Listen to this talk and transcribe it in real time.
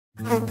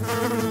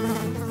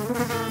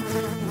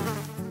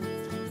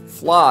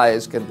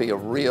Flies can be a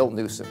real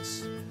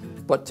nuisance,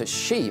 but to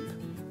sheep,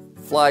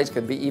 flies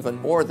can be even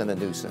more than a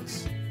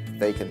nuisance.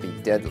 They can be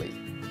deadly.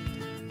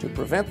 To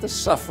prevent the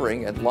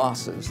suffering and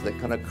losses that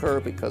can occur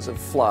because of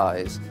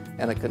flies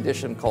and a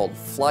condition called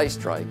fly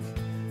strike,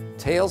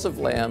 tails of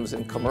lambs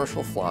in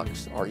commercial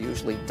flocks are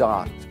usually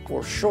docked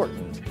or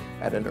shortened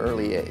at an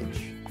early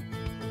age.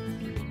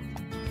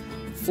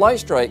 Fly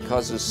strike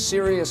causes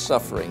serious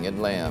suffering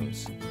in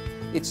lambs.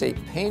 It's a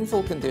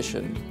painful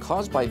condition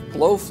caused by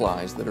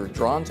blowflies that are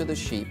drawn to the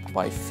sheep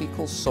by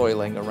fecal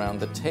soiling around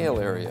the tail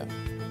area.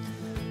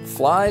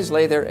 Flies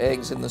lay their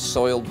eggs in the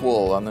soiled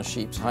wool on the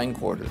sheep's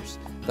hindquarters.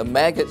 The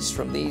maggots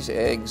from these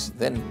eggs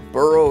then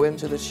burrow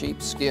into the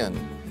sheep's skin,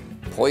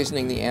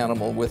 poisoning the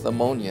animal with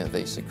ammonia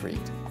they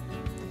secrete.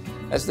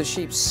 As the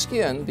sheep's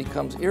skin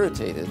becomes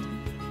irritated,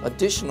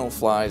 additional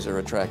flies are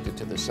attracted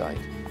to the site,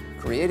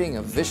 creating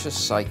a vicious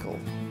cycle.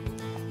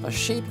 A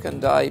sheep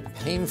can die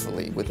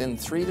painfully within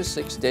 3 to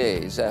 6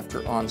 days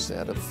after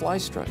onset of fly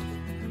strike.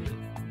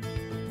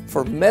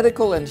 For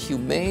medical and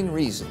humane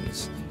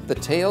reasons, the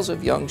tails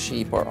of young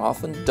sheep are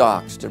often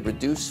docked to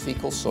reduce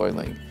fecal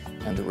soiling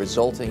and the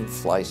resulting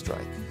fly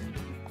strike.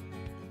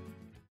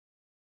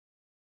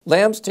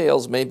 Lamb's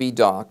tails may be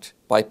docked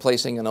by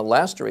placing an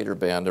elastorator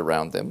band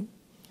around them,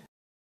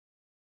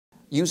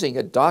 using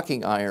a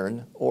docking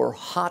iron or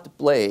hot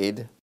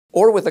blade,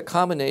 or with a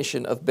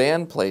combination of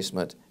band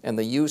placement and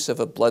the use of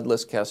a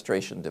bloodless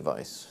castration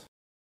device.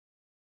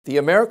 The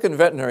American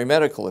Veterinary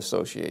Medical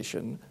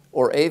Association,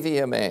 or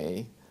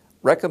AVMA,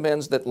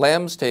 recommends that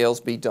lamb's tails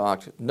be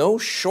docked no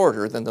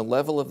shorter than the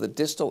level of the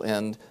distal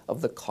end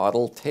of the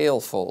caudal tail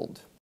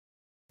fold.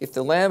 If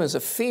the lamb is a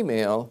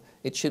female,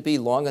 it should be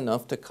long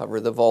enough to cover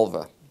the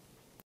vulva.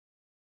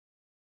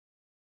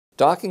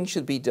 Docking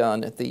should be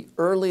done at the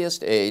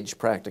earliest age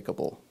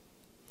practicable.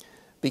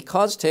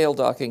 Because tail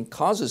docking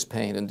causes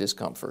pain and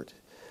discomfort,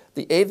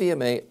 the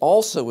AVMA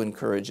also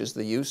encourages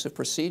the use of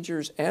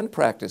procedures and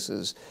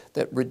practices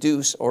that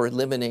reduce or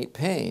eliminate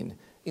pain,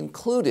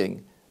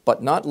 including,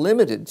 but not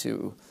limited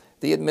to,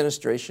 the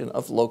administration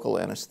of local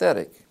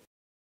anesthetic.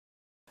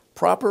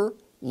 Proper,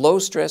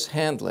 low-stress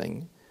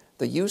handling,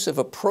 the use of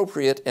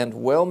appropriate and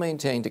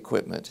well-maintained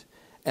equipment,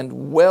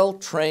 and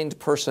well-trained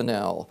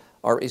personnel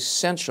are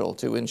essential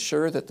to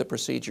ensure that the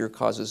procedure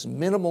causes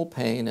minimal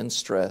pain and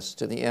stress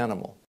to the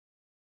animal.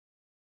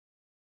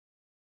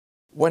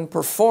 When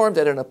performed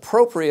at an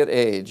appropriate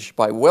age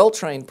by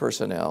well-trained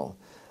personnel,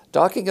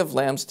 docking of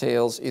lamb's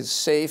tails is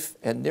safe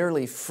and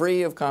nearly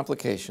free of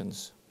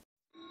complications.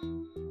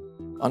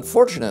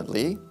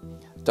 Unfortunately,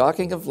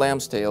 docking of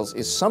lamb's tails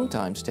is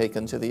sometimes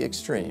taken to the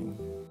extreme.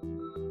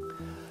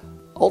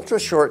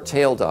 Ultra-short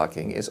tail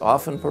docking is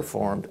often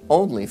performed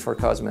only for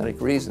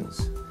cosmetic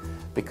reasons.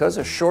 Because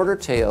a shorter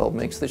tail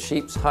makes the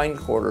sheep's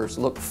hindquarters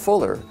look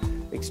fuller,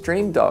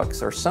 extreme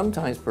docks are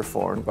sometimes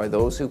performed by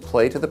those who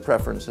play to the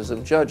preferences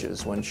of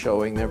judges when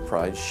showing their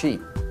prized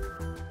sheep.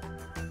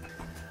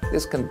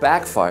 This can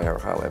backfire,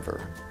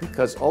 however,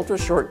 because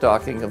ultra-short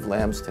docking of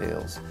lamb's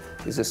tails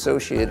is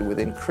associated with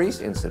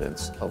increased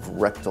incidence of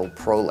rectal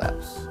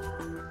prolapse.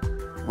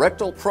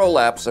 Rectal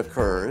prolapse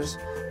occurs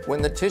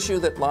when the tissue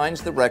that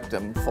lines the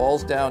rectum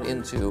falls down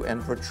into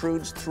and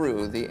protrudes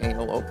through the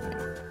anal opening.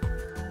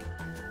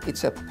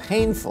 It's a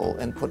painful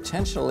and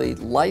potentially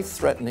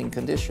life-threatening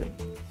condition.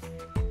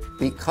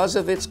 Because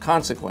of its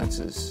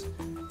consequences,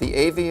 the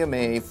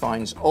AVMA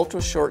finds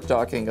ultra-short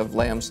docking of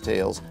lamb's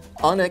tails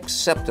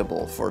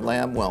unacceptable for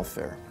lamb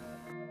welfare.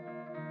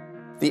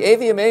 The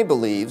AVMA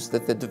believes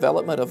that the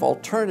development of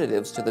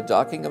alternatives to the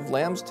docking of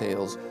lamb's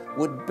tails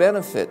would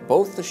benefit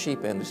both the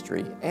sheep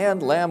industry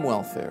and lamb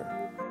welfare.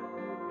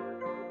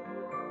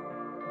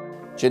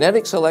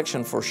 Genetic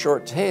selection for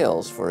short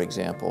tails, for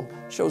example,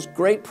 shows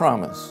great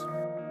promise.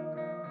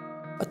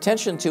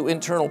 Attention to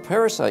internal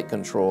parasite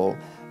control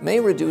may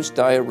reduce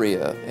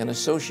diarrhea and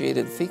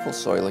associated fecal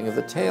soiling of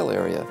the tail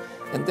area,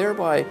 and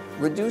thereby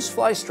reduce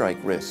fly strike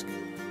risk.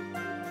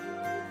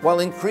 While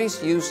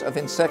increased use of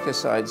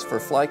insecticides for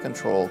fly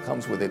control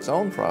comes with its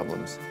own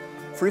problems,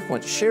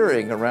 frequent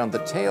shearing around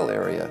the tail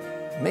area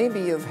may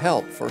be of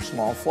help for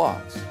small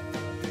flocks.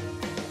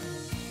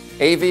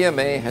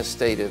 AVMA has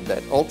stated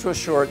that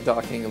ultra-short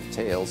docking of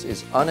tails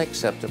is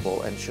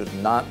unacceptable and should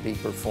not be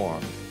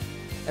performed.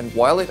 And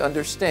while it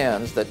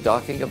understands that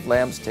docking of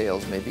lamb's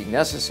tails may be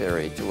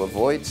necessary to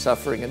avoid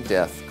suffering and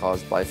death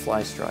caused by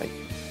fly strike,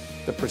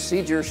 the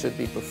procedure should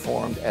be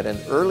performed at an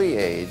early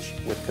age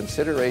with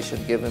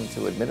consideration given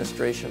to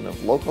administration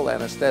of local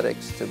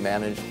anesthetics to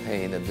manage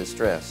pain and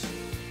distress.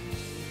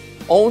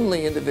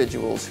 Only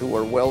individuals who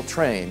are well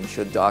trained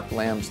should dock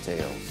lamb's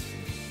tails.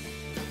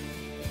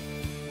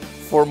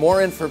 For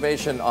more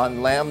information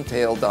on lamb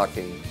tail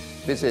docking,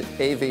 visit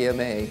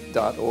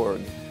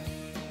avma.org.